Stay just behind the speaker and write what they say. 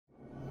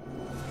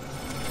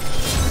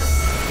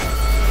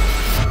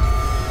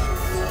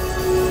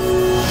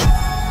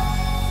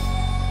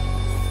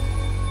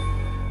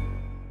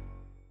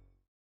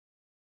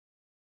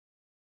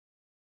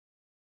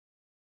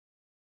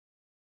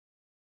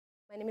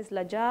My name is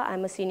Lajja.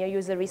 I'm a senior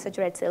user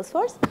researcher at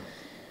Salesforce.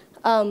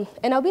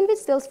 And I've been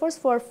with Salesforce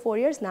for 4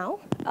 years now.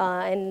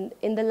 And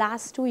in the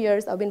last 2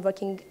 years, I've been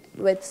working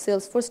with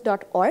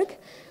Salesforce.org,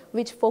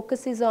 which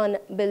focuses on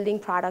building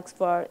products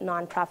for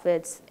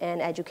nonprofits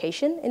and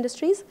education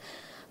industries.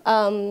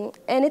 And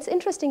it's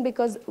interesting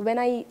because when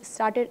I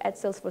started at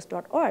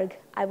Salesforce.org,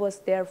 I was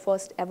their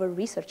first ever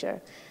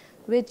researcher,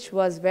 which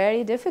was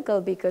very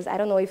difficult because I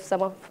don't know if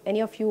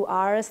any of you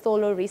are a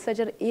solo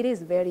researcher. It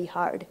is very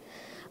hard.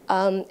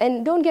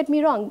 And don't get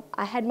me wrong,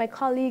 I had my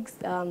colleagues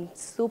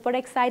super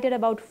excited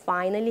about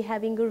finally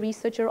having a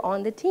researcher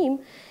on the team.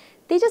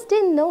 They just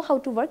didn't know how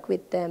to work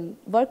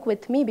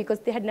with me because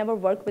they had never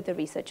worked with a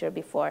researcher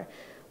before.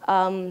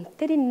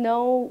 They didn't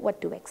know what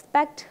to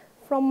expect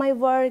from my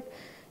work.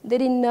 They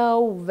didn't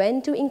know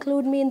when to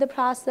include me in the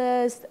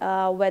process,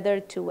 whether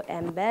to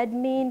embed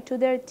me into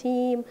their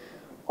team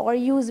or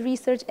use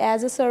research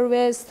as a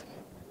service.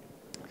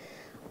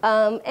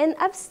 And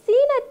I've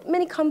seen at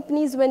many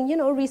companies when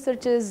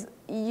research is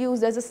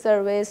used as a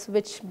service,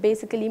 which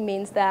basically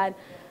means that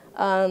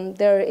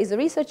there is a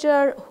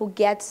researcher who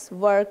gets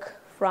work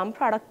from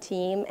product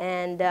team,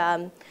 and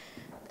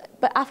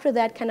but after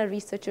that, kind of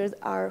researchers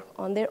are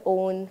on their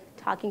own,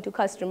 talking to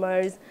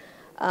customers,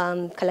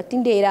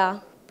 collecting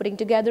data, putting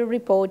together a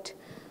report,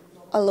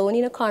 alone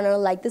in a corner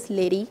like this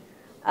lady,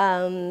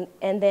 and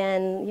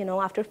then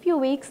after a few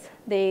weeks,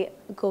 they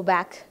go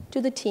back to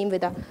the team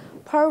with a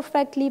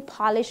perfectly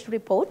polished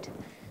report.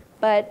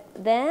 But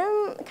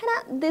then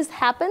this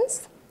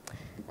happens.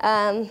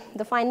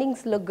 The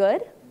findings look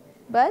good,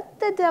 but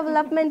the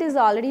development is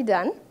already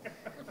done.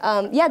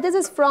 Yeah, this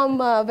is from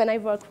when I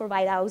worked for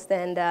White House,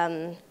 and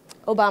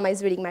Obama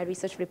is reading my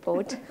research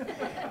report.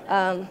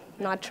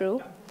 Not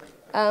true.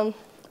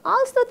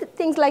 Also,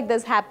 things like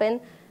this happen.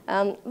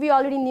 We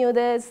already knew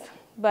this,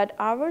 but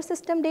our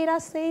system data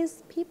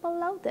says people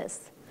love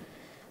this.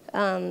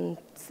 And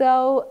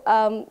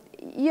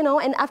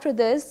after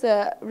this,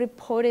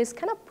 report is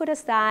kind of put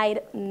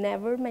aside,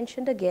 never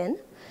mentioned again.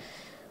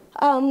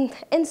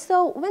 And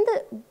so when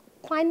the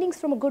findings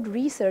from a good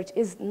research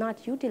is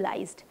not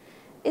utilized,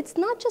 it's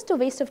not just a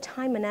waste of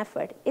time and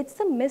effort. It's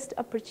a missed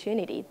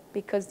opportunity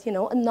because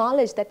a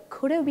knowledge that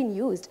could have been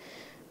used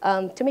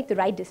to make the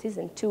right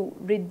decision to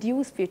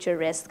reduce future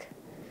risk.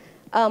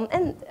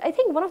 And I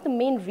think one of the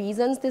main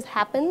reasons this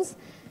happens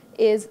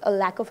is a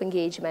lack of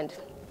engagement.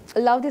 I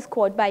love this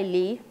quote by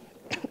Lee.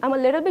 I'm a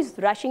little bit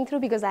rushing through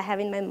because I have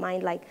in my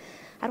mind, like,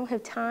 I don't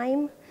have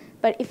time.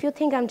 But if you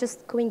think I'm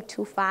just going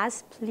too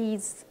fast,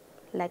 please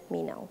let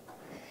me know.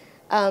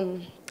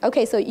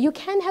 OK, so you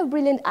can have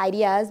brilliant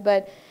ideas,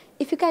 but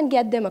if you can't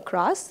get them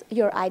across,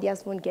 your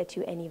ideas won't get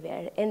you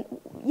anywhere. And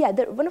yeah,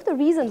 one of the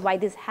reasons why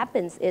this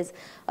happens is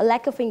a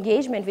lack of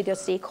engagement with your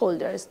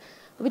stakeholders,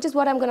 which is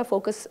what I'm going to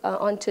focus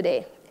on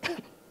today.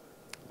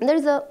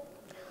 There's a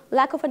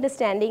lack of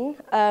understanding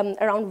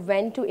around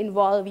when to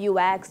involve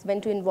UX,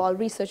 when to involve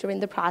researcher in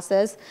the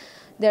process.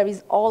 There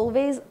is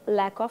always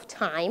lack of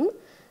time.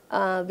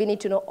 We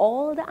need to know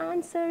all the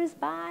answers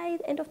by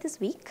the end of this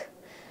week.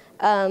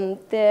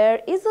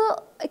 There is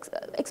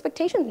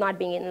expectations not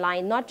being in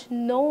line, not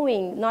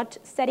knowing, not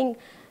setting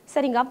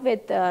up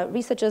with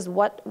researchers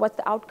what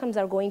the outcomes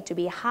are going to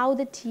be, how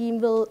the team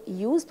will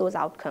use those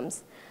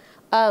outcomes.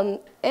 And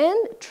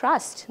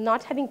trust,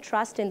 not having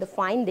trust in the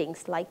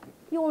findings, like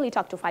you only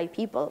talk to 5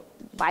 people.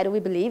 Why do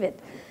we believe it?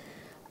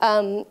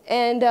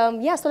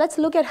 Yeah, so let's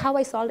look at how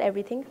I solved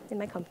everything in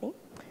my company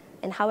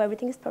and how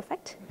everything is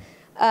perfect.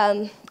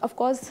 Of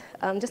course,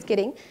 just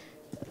kidding.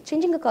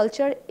 Changing a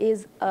culture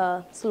is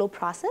a slow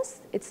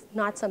process. It's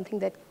not something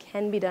that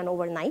can be done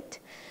overnight.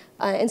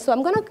 And so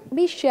I'm going to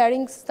be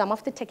sharing some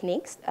of the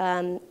techniques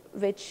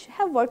which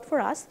have worked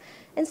for us,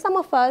 and some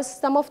of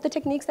the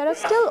techniques that are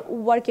still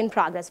work in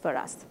progress for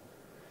us.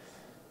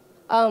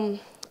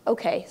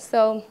 OK,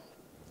 so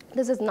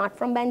this is not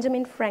from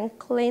Benjamin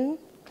Franklin,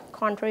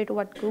 contrary to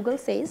what Google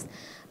says.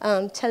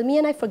 Tell me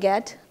and I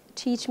forget,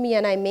 teach me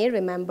and I may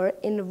remember,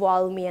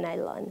 involve me and I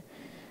learn.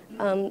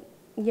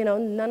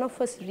 None of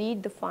us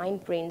read the fine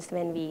prints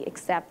when we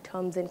accept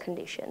terms and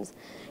conditions.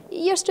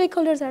 Your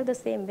stakeholders are the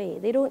same way.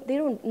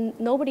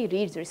 Nobody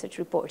reads research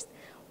reports.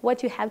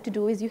 What you have to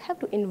do is you have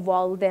to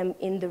involve them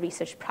in the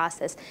research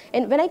process.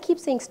 And when I keep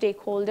saying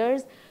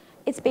stakeholders,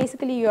 it's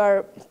basically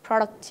your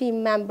product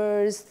team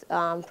members,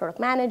 product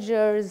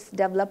managers,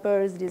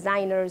 developers,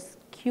 designers,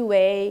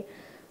 QA,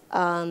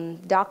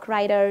 doc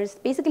writers,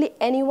 basically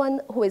anyone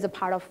who is a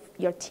part of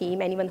your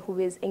team, anyone who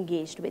is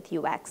engaged with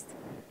UX.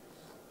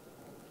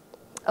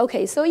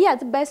 OK, so yeah,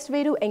 the best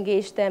way to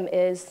engage them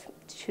is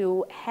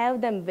to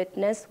have them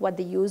witness what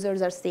the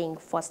users are saying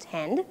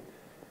firsthand.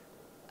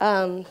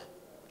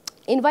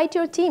 Invite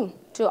your team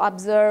to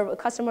observe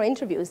customer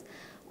interviews.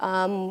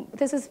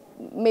 This is,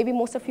 maybe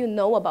most of you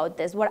know about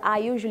this. What I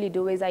usually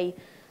do is I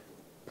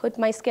put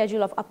my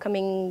schedule of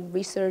upcoming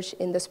research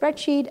in the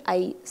spreadsheet.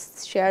 I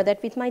share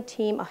that with my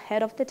team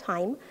ahead of the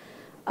time.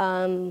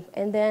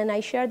 And then I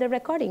share the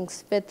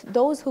recordings with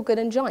those who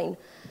couldn't join.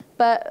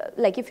 But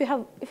like if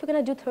you're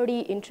gonna do 30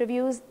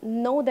 interviews,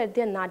 know that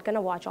they're not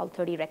gonna watch all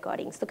 30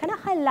 recordings. So kind of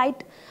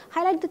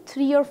highlight the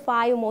 3 or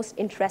 5 most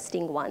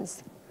interesting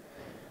ones.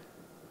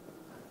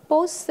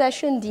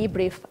 Post-session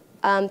debrief.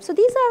 So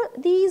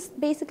these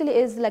basically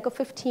is like a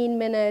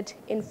 15-minute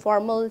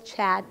informal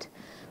chat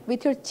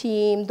with your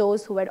team,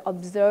 those who had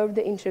observed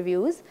the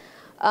interviews.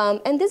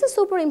 And this is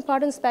super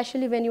important,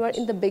 especially when you are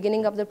in the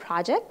beginning of the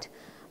project,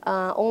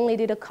 only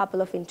did a couple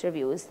of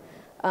interviews.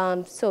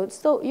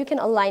 So you can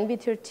align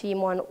with your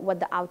team on what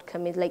the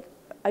outcome is. Like,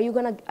 are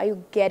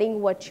you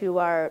getting what you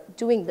are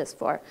doing this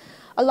for?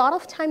 A lot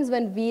of times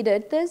when we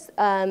did this,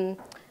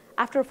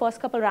 after the first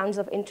couple rounds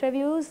of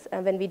interviews,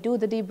 when we do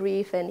the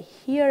debrief and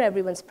hear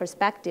everyone's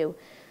perspective,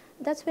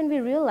 that's when we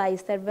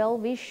realize that, well,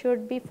 we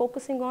should be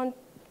focusing on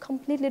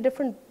completely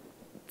different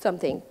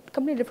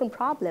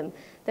problem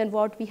than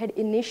what we had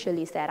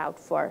initially set out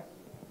for.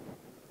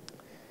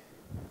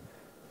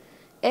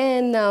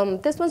 And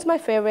this one's my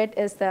favorite,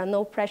 is the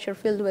no pressure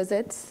field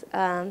visits.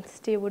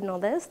 Steve would know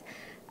this.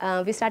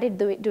 We started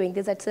doing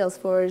this at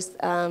Salesforce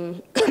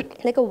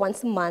like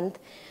once a month,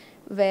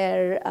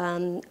 where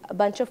a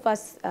bunch of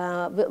us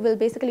will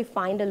basically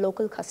find a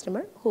local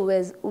customer who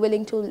is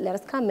willing to let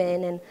us come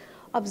in and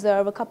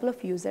observe a couple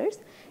of users.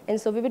 And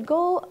so we would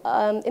go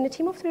in a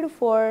team of 3 to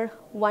 4,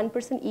 1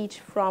 person each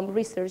from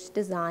research,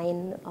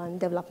 design, and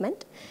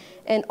development.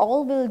 And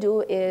all we'll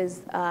do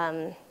is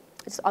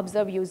just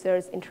observe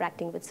users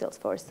interacting with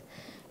Salesforce.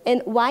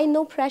 And why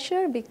no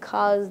pressure?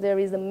 Because there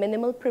is a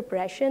minimal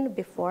preparation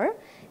before,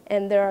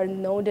 and there are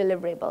no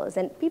deliverables.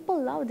 And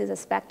people love this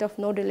aspect of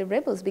no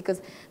deliverables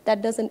because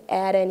that doesn't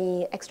add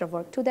any extra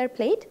work to their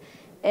plate.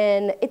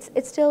 And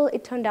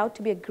it turned out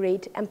to be a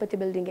great empathy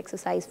building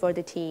exercise for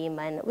the team,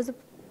 and it was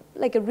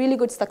like a really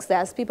good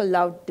success. People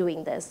loved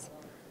doing this.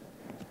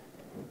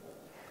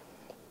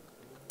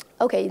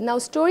 Okay, now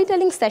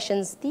storytelling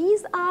sessions.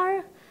 These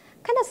are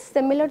kind of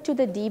similar to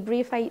the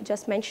debrief I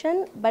just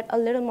mentioned, but a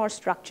little more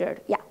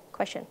structured. Yeah,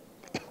 question.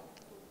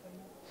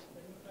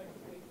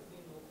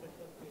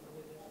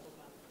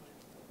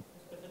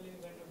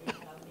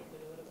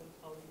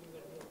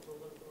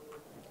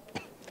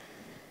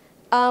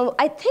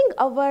 I think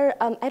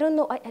I don't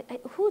know,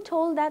 who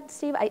told that,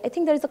 Steve? I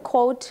think there's a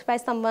quote by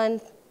someone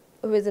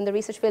who is in the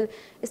research field.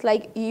 It's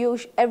like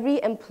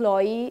every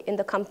employee in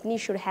the company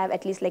should have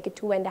at least like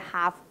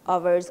 2.5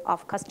 hours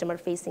of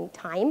customer-facing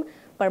time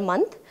per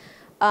month.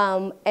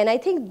 And I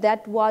think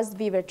that was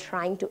we were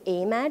trying to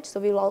aim at. So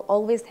we will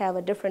always have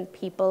a different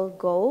people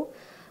go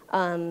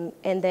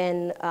and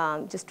then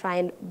just try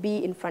and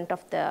be in front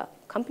of the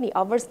company.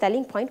 Our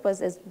selling point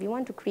is we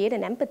want to create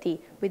an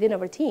empathy within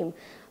our team.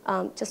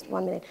 Just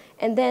 1 minute.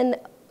 And then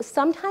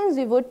sometimes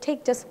we would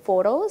take just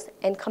photos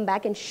and come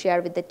back and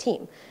share with the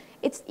team.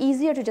 It's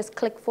easier to just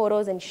click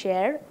photos and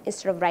share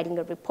instead of writing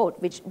a report,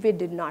 which we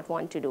did not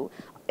want to do.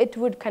 It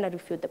would kind of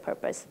refute the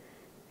purpose.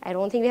 I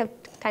don't think we have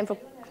time for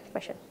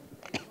question.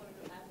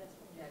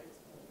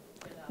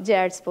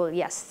 Jared Spool,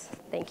 yes,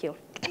 thank you.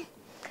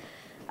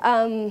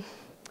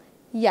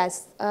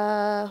 Yes,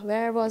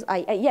 where was I?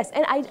 Yes,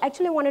 and I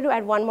actually wanted to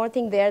add one more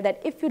thing there,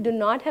 that if you do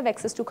not have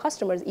access to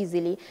customers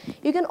easily,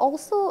 you can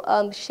also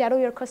shadow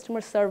your customer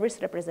service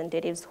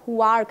representatives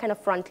who are kind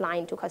of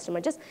frontline to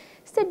customer. Just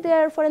sit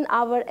there for an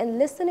hour and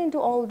listen into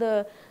all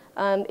the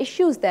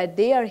issues that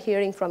they are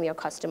hearing from your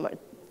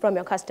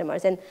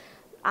customers, and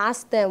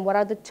ask them what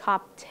are the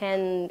top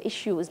 10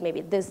 issues,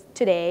 maybe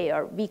today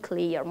or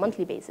weekly or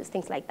monthly basis,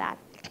 things like that.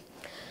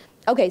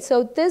 Okay,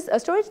 so this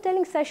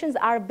storytelling sessions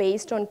are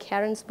based on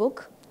Karen's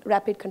book,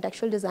 Rapid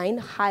Contextual Design.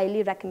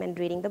 Highly recommend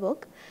reading the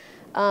book.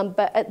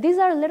 But these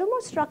are a little more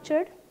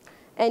structured,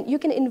 and you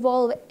can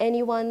involve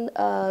anyone,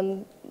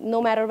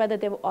 no matter whether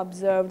they've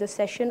observed the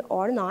session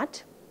or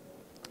not.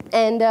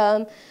 And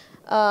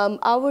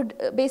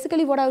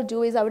basically what I would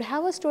do is I would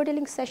have a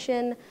storytelling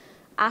session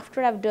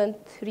after I've done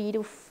 3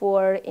 to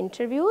 4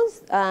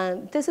 interviews.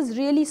 This is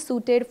really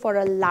suited for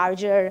a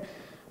larger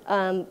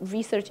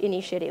research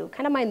initiative,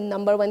 kind of my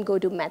 #1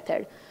 go-to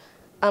method.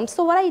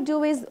 So what I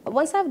do is,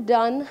 once I've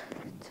done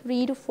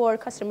 3 to 4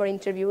 customer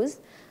interviews,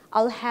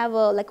 I'll have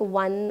like a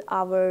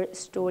 1-hour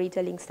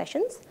storytelling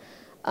sessions.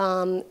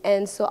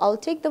 And so I'll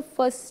take the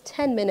first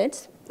 10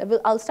 minutes.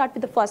 I'll start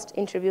with the first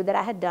interview that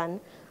I had done.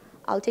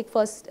 I'll take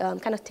first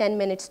kind of 10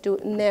 minutes to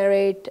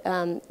narrate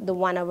the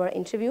 1-hour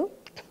interview.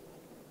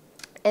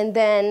 And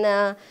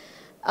then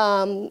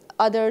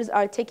others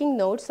are taking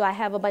notes. So I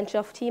have a bunch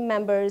of team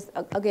members,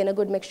 again, a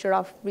good mixture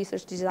of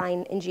research,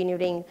 design,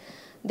 engineering.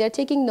 They're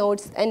taking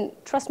notes, and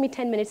trust me,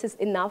 10 minutes is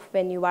enough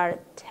when you are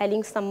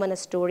telling someone a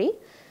story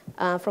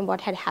from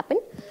what had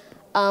happened.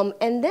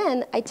 And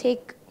then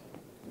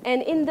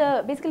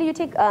basically you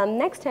take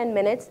next 10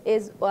 minutes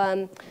is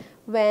when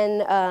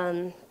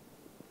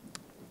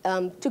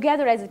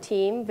together as a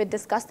team, we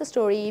discuss the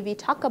story, we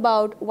talk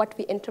about what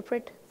we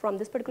interpret from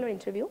this particular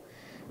interview.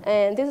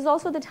 And this is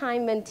also the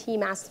time when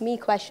team asks me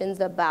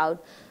questions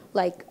about,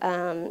 like,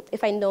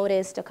 if I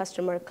noticed a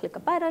customer click a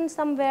button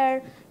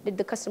somewhere, did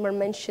the customer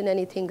mention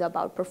anything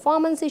about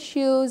performance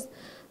issues?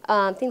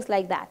 things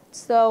like that.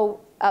 So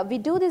we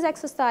do this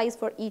exercise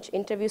for each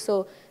interview.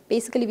 So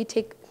basically, we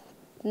take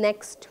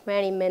next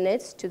 20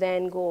 minutes to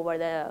then go over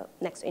the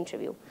next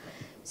interview.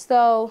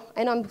 So,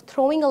 and I'm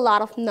throwing a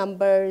lot of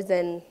numbers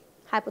and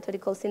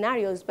hypothetical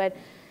scenarios, but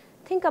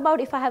think about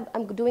if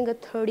I'm doing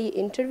 30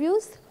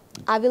 interviews,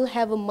 I will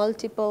have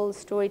multiple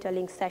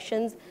storytelling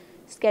sessions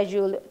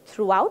scheduled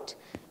throughout,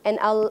 and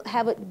I'll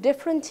have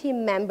different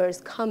team members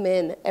come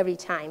in every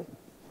time.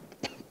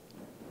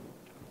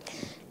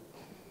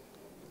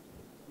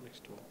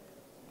 Next one.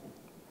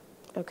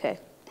 Okay,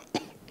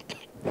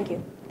 thank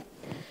you.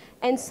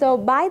 And so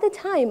by the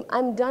time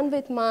I'm done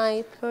with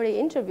my 30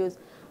 interviews,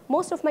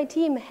 most of my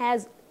team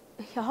has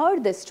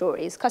heard these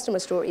stories, customer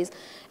stories.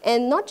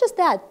 And not just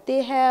that,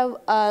 they have,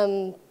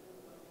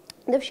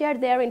 they've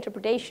shared their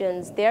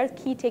interpretations, their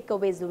key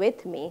takeaways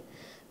with me,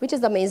 which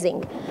is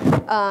amazing.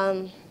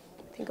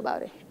 Think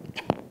about it.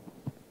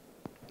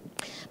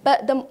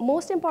 But the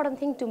most important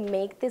thing to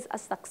make this a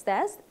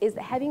success is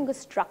having a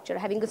structure,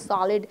 having a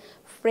solid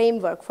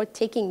framework for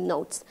taking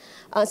notes.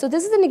 So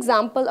this is an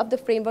example of the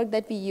framework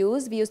that we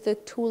use. We use the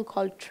tool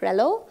called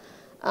Trello.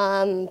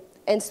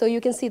 And so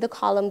you can see the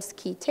columns: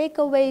 key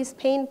takeaways,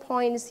 pain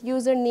points,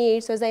 user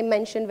needs. So as I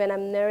mentioned when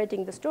I'm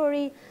narrating the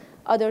story,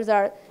 others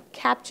are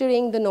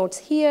capturing the notes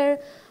here.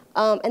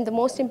 And the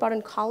most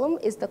important column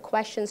is the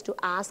questions to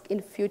ask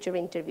in future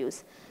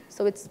interviews.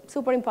 So it's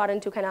super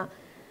important to kind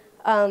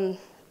of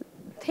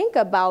think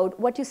about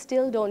what you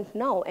still don't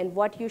know and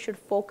what you should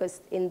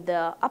focus in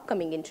the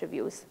upcoming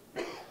interviews.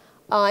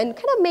 And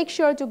kind of make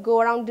sure to go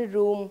around the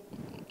room,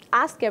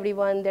 ask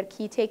everyone their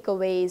key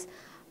takeaways.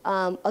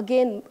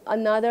 Again,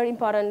 another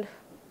important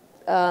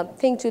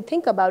thing to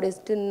think about is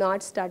to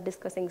not start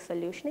discussing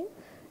solutioning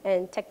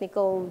and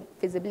technical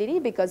feasibility,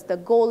 because the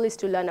goal is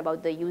to learn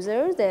about the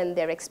users and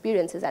their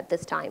experiences at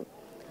this time.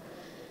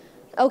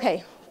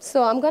 Okay,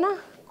 so I'm going to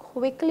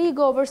quickly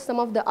go over some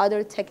of the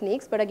other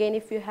techniques. But again,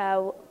 if you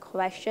have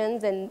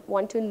questions and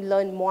want to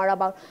learn more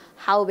about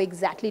how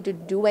exactly to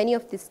do any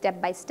of this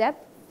step by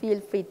step, feel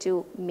free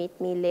to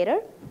meet me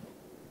later.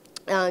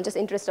 Just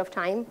interest of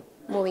time,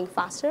 moving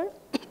faster.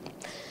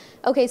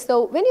 Okay,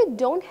 so when you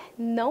don't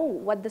know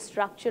what the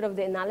structure of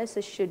the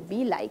analysis should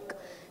be like,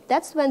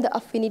 that's when the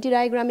affinity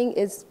diagramming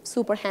is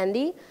super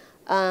handy.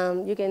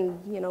 You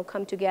can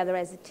come together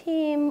as a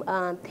team,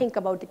 think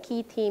about the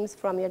key themes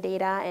from your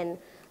data, and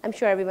I'm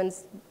sure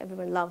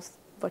everyone loves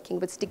working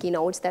with sticky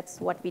notes. That's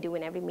what we do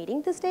in every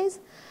meeting these days.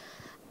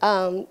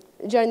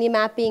 Journey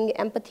mapping,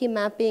 empathy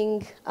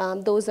mapping,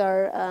 those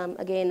are,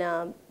 again,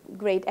 a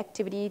great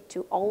activity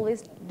to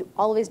always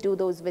do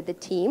those with the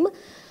team.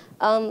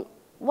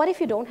 What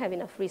if you don't have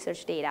enough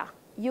research data?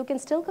 You can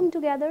still come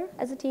together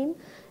as a team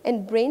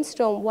and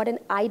brainstorm what an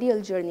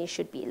ideal journey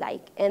should be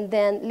like. And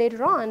then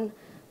later on,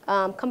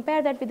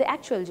 compare that with the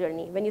actual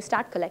journey when you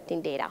start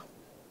collecting data.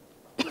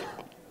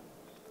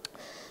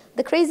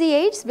 The crazy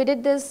 8s, we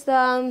did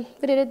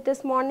it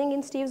this morning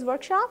in Steve's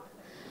workshop.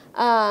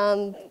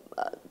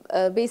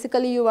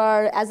 Basically, you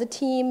are, as a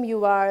team,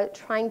 you are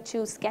trying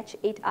to sketch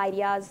 8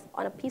 ideas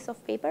on a piece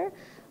of paper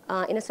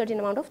in a certain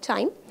amount of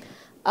time.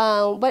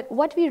 But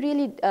what we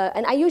really,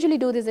 and I usually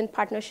do this in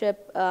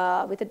partnership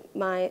with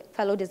my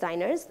fellow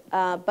designers,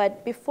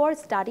 but before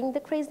starting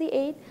the Crazy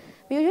 8,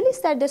 we usually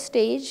set the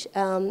stage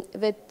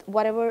with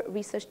whatever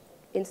research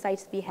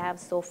insights we have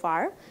so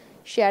far,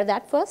 share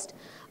that first.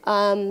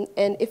 And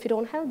if you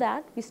don't have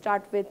that, we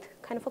start with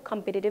kind of a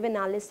competitive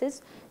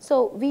analysis.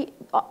 So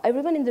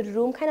everyone in the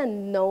room kind of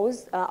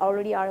knows,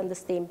 already are on the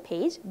same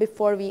page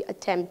before we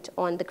attempt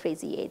on the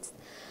Crazy 8s.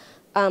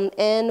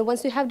 And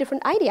once you have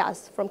different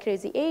ideas from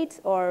Crazy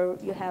 8s, or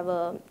you have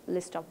a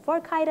list of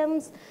work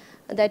items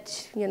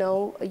that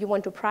you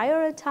want to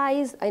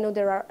prioritize, I know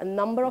there are a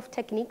number of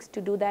techniques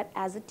to do that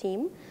as a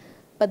team.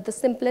 But the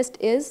simplest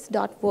is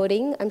dot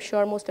voting. I'm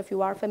sure most of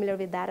you are familiar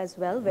with that as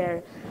well,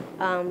 where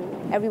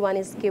everyone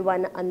is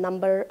given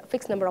a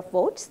fixed number of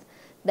votes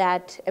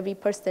that every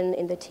person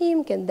in the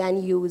team can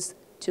then use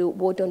to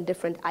vote on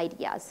different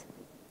ideas.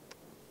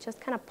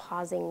 Just kind of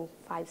pausing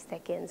 5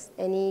 seconds.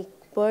 Any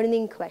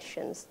burning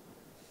questions?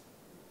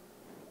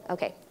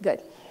 Okay,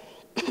 good.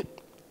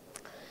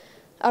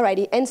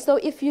 Alrighty, and so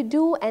if you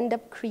do end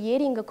up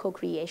creating a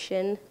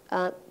co-creation,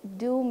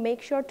 do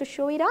make sure to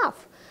show it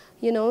off.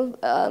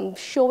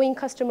 Showing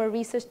customer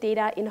research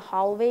data in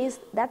hallways,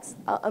 that's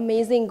an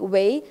amazing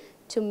way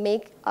to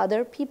make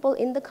other people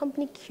in the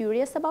company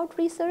curious about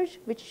research,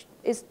 which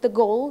is the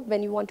goal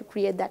when you want to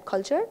create that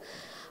culture.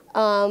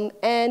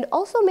 And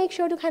also make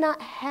sure to kind of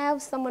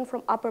have someone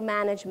from upper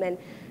management,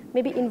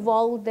 maybe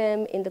involve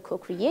them in the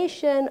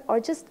co-creation,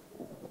 or just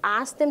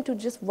ask them to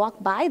just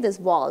walk by these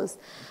walls.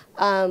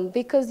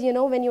 Because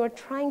when you are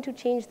trying to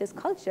change this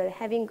culture,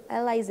 having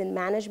allies in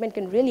management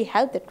can really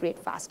help that create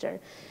faster.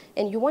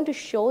 And you want to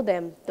show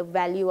them the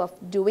value of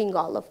doing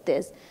all of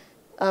this.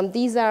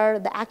 These are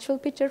the actual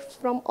pictures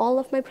from all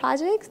of my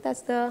projects.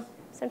 That's the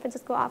San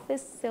Francisco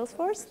office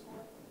Salesforce.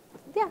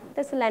 Yeah,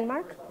 that's a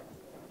landmark.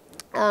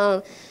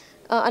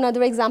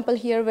 Another example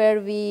here where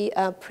we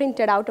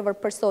printed out our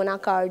persona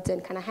cards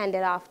and kind of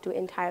handed off to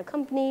entire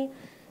company.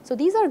 So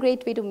these are a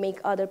great way to make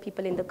other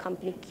people in the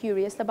company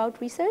curious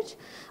about research.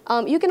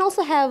 You can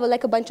also have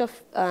like a bunch of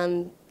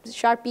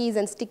Sharpies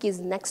and stickies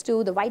next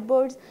to the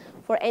whiteboards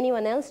for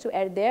anyone else to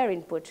add their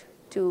input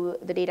to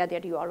the data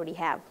that you already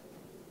have.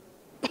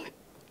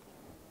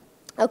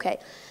 Okay,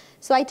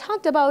 so I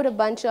talked about a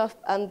bunch of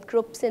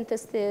group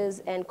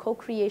synthesis and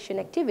co-creation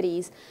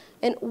activities.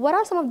 And what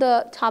are some of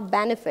the top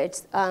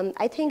benefits?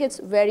 I think it's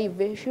very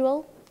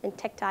visual and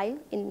tactile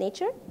in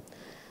nature.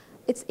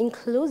 It's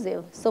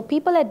inclusive, so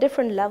people at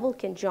different levels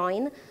can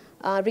join,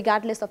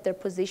 regardless of their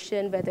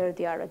position, whether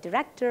they are a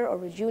director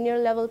or a junior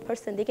level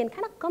person. They can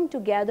kind of come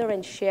together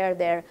and share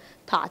their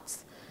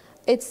thoughts.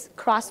 It's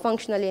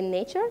cross-functional in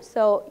nature,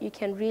 so you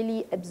can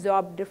really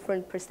absorb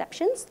different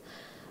perceptions.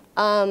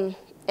 And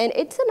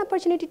it's an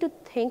opportunity to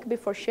think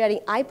before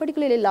sharing. I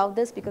particularly love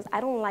this because I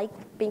don't like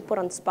being put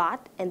on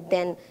spot and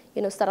then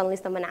suddenly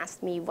someone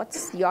asks me,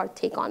 what's your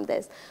take on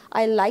this?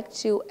 I like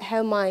to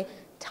have my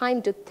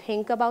time to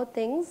think about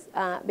things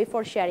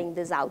before sharing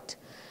this out.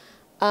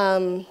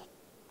 And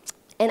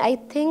I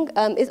think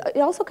it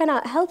also kind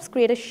of helps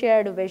create a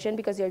shared vision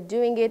because you're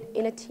doing it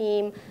in a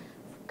team,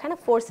 kind of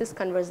forces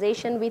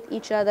conversation with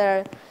each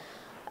other.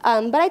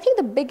 But I think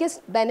the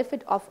biggest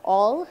benefit of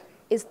all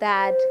is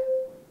that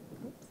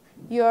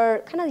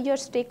your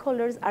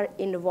stakeholders are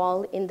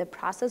involved in the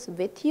process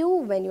with you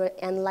when you're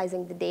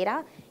analyzing the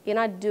data. You're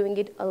not doing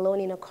it alone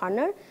in a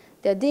corner.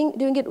 They're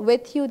doing it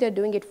with you. They're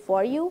doing it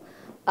for you.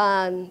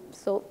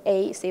 So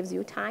A, saves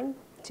you time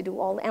to do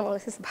all the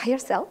analysis by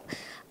yourself.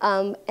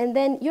 And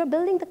then you're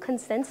building the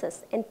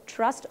consensus and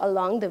trust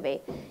along the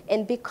way.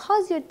 And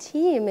because your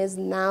team is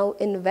now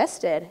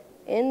invested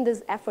in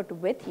this effort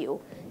with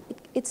you,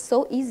 it's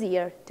so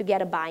easier to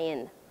get a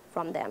buy-in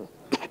from them.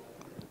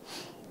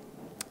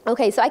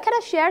 Okay, so I kind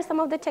of share some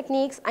of the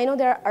techniques. I know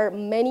there are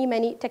many,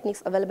 many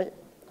techniques available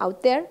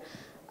out there.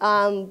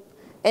 And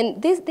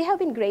they have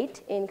been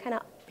great in kind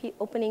of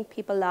opening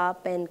people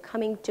up and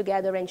coming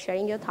together and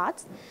sharing your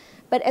thoughts.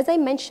 But as I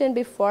mentioned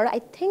before, I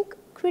think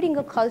creating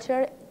a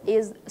culture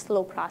is a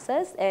slow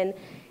process, and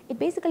it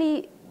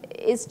basically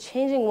is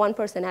changing one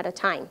person at a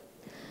time.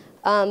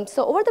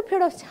 So over the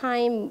period of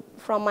time,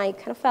 from my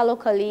kind of fellow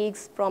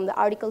colleagues, from the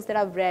articles that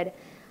I've read,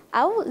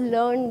 I've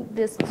learned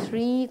these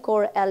 3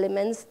 core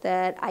elements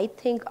that I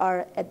think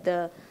are at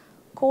the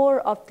core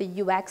of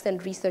the UX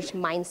and research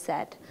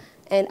mindset.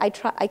 And I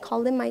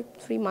call them my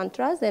 3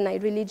 mantras, and I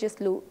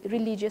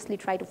religiously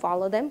try to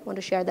follow them. I want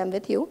to share them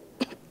with you.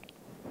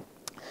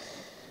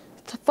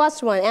 The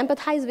first one,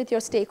 empathize with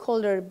your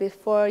stakeholder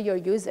before your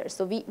users.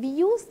 So we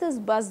use this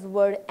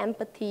buzzword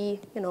empathy,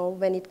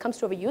 when it comes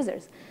to our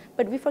users,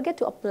 but we forget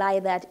to apply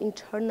that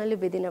internally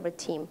within our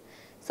team.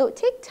 So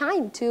take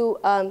time to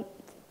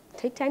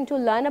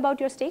learn about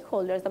your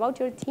stakeholders, about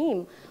your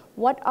team.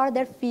 What are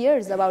their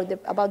fears about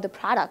the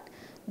product?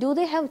 Do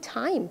they have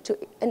time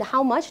and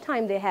how much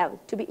time they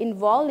have to be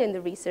involved in the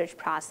research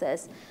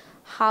process?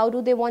 How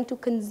do they want to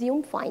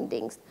consume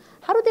findings?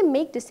 How do they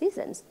make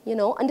decisions?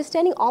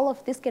 Understanding all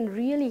of this can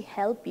really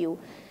help you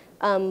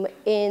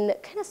in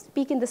kind of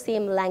speaking the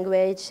same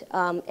language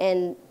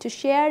and to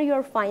share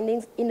your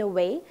findings in a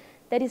way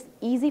that is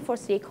easy for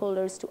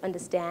stakeholders to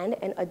understand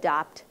and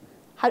adopt.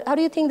 How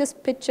do you think this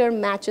picture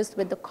matches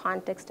with the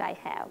context I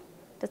have?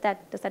 Does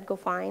that go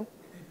fine?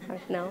 Or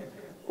no?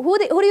 Who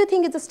do you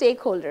think is a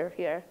stakeholder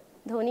here?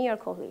 Dhoni or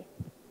Kohli?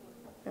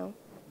 No?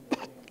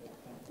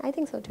 I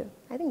think so too.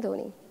 I think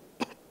Dhoni.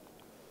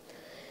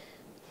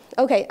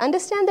 Okay,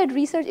 understand that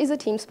research is a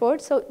team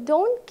sport, so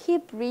don't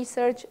keep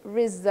research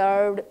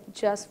reserved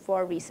just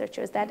for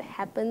researchers. That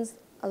happens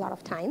a lot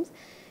of times.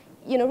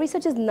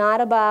 Research is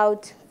not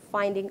about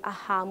finding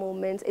aha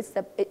moments.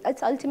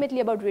 It's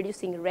ultimately about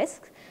reducing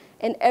risks,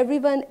 and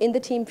everyone in the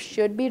team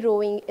should be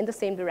rowing in the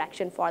same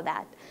direction for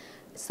that.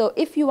 So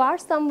if you are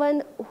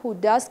someone who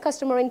does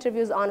customer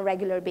interviews on a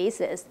regular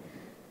basis,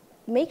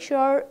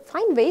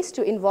 find ways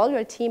to involve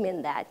your team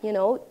in that.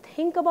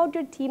 Think about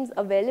your team's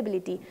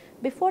availability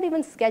before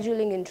even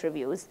scheduling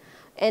interviews.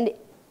 And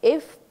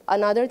if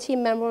another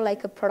team member,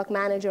 like a product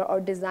manager or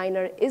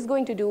designer, is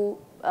going to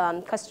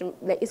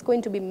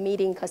be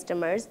meeting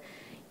customers,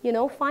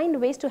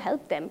 find ways to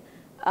help them.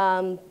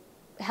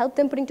 Help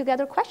them putting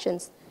together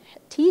questions.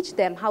 Teach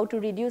them how to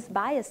reduce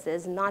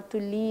biases, not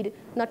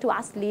to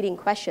ask leading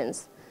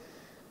questions.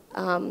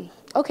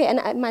 Okay,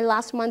 and my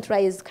last mantra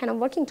is kind of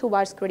working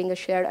towards creating a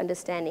shared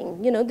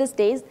understanding. These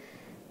days,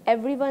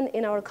 everyone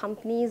in our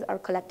companies are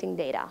collecting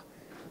data.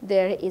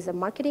 There is a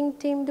marketing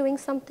team doing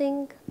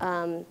something.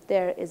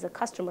 There is a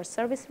customer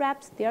service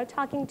reps. They are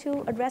talking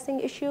to,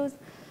 addressing issues.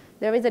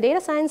 There is a data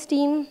science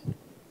team.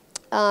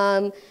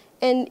 And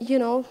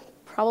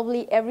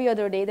probably every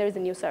other day there is a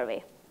new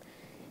survey.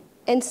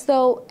 And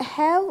so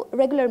have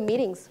regular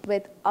meetings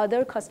with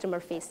other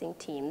customer-facing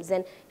teams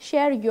and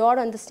share your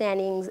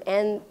understandings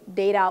and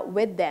data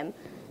with them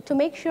to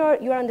make sure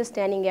you're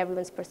understanding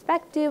everyone's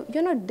perspective.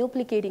 You're not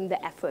duplicating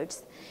the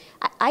efforts.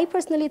 I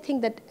personally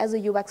think that as a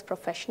UX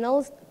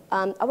professionals,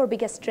 our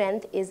biggest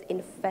strength is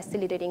in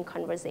facilitating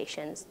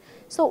conversations.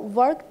 So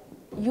work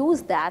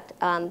use that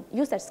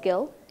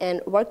skill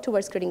and work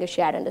towards creating a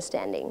shared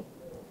understanding.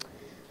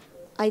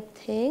 I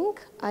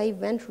think I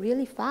went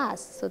really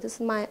fast, so this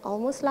is my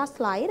almost last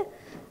slide.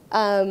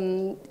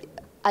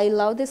 I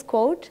love this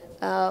quote.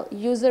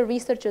 User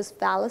researcher's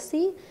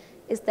fallacy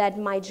is that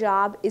my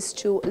job is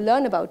to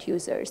learn about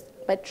users,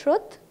 but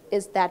truth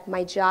is that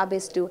my job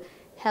is to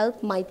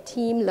help my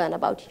team learn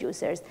about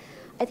users.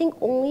 I think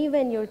only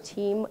when your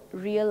team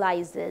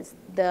realizes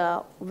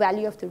the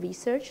value of the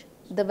research,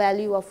 the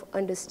value of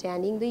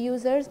understanding the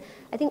users,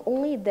 I think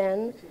only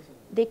then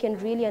they can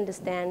really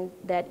understand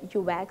that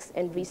UX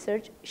and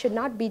research should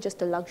not be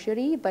just a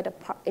luxury, but an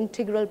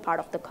integral part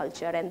of the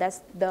culture. And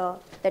that's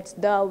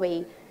the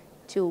way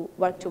to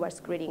work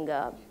towards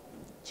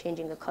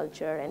changing the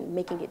culture and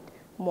making it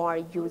more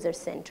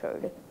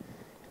user-centered.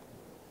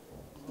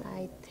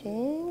 I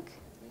think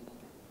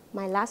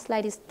my last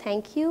slide is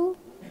thank you,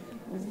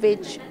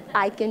 which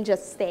I can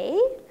just say.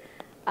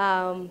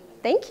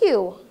 Thank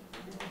you.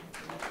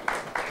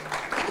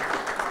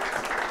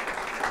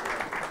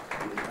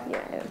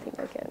 Yeah, I don't think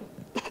I can.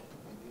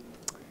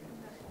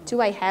 Do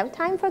I have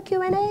time for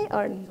Q&A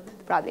or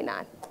probably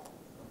not?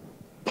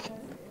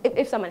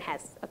 If someone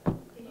has.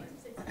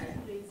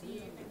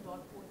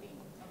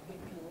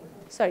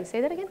 Sorry,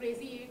 say that again?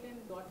 Crazy 8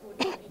 and dot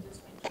 14 you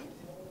just mentioned.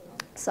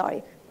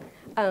 Sorry.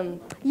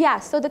 Yeah,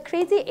 so the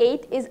Crazy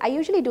 8 is, I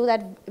usually do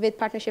that with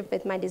partnership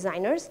with my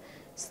designers.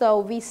 So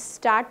we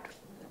start,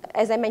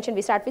 as I mentioned,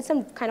 we start with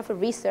some kind of a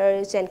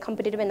research and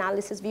competitive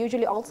analysis. We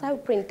usually also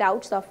have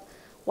printouts of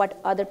what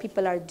other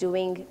people are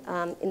doing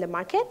in the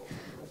market.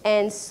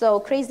 And so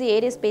Crazy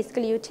 8 is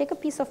basically you take a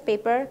piece of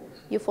paper,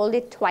 you fold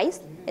it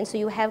twice, and so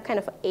you have kind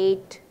of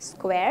 8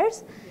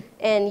 squares.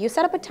 And you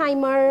set up a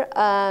timer,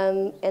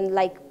 and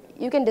like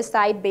you can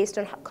decide based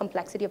on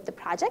complexity of the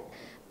project,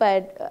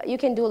 but you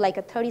can do like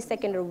a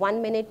 30-second or 1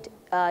 minute,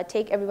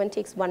 everyone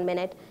takes 1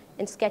 minute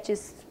and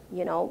sketches,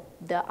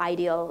 the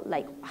ideal,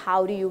 like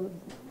how do you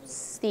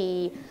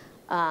see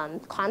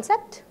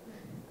concept.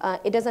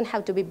 It doesn't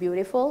have to be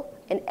beautiful,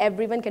 and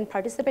everyone can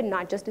participate,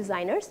 not just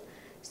designers.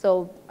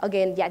 So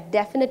again, yeah,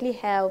 definitely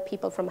have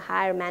people from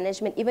higher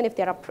management, even if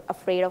they're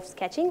afraid of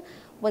sketching.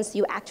 Once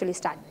you actually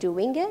start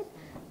doing it,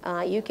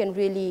 you can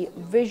really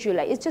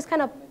visualize. It's just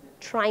kind of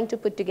trying to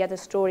put together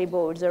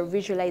storyboards or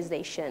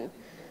visualization.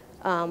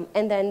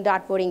 And then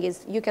dot voting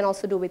is, you can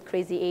also do with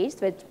Crazy 8,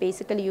 which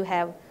basically you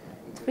have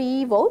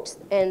 3 votes,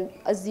 and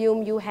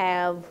assume you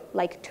have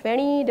like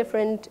 20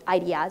 different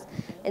ideas.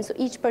 And so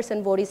each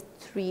person vote is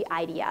 3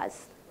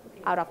 ideas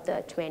out of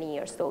the 20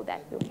 or so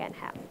that you can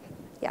have.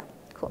 Yeah,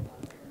 cool.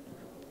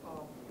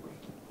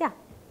 Yeah.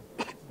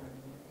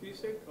 You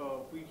said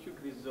we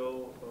should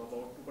reserve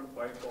about 2.5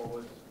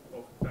 hours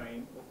of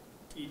time of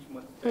each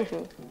month for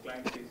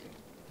client facing.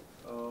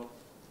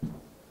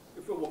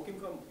 If you're working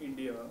from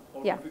India,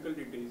 how difficult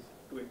it is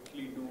to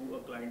actually do a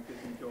client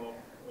facing job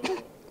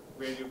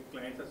where your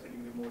clients are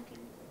sitting remotely?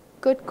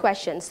 Good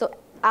question. So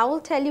I will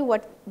tell you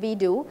what we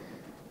do.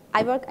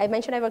 I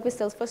mentioned I work with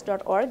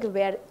Salesforce.org,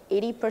 where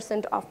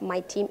 80% of my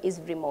team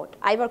is remote.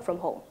 I work from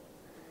home.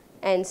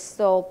 And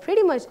so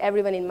pretty much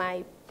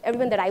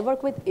everyone that I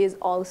work with is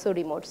also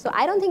remote. So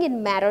I don't think it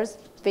matters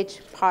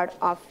which part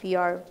of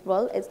your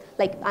world is,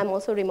 like I'm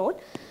also remote.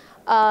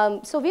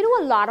 So we do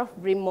a lot of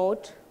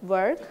remote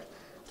work,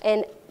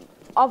 and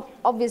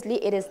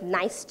obviously it is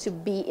nice to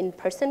be in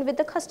person with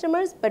the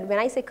customers, but when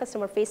I say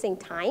customer facing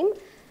time,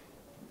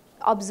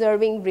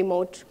 observing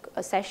remote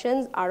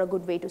sessions are a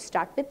good way to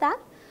start with that.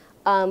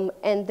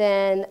 And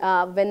then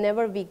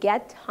whenever we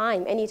get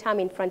time,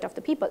 anytime in front of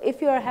the people,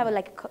 if you have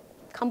like a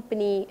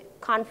company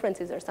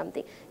conferences or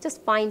something,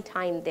 just find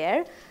time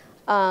there.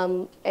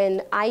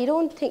 And I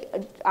don't think,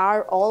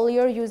 are all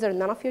your users,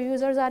 none of your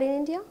users are in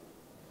India?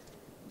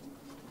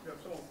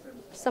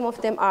 Some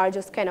of them are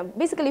just kind of,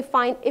 basically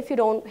find, if you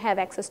don't have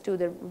access to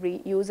the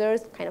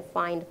users, kind of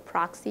find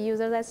proxy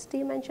users, as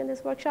Steve mentioned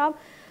this workshop.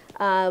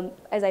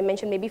 As I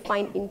mentioned, maybe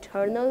find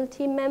internal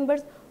team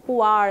members who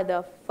are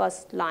the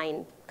first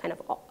line, kind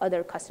of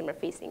other customer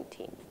facing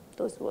team.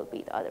 Those will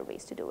be the other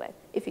ways to do it,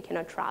 if you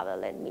cannot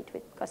travel and meet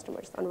with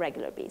customers on a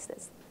regular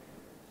basis.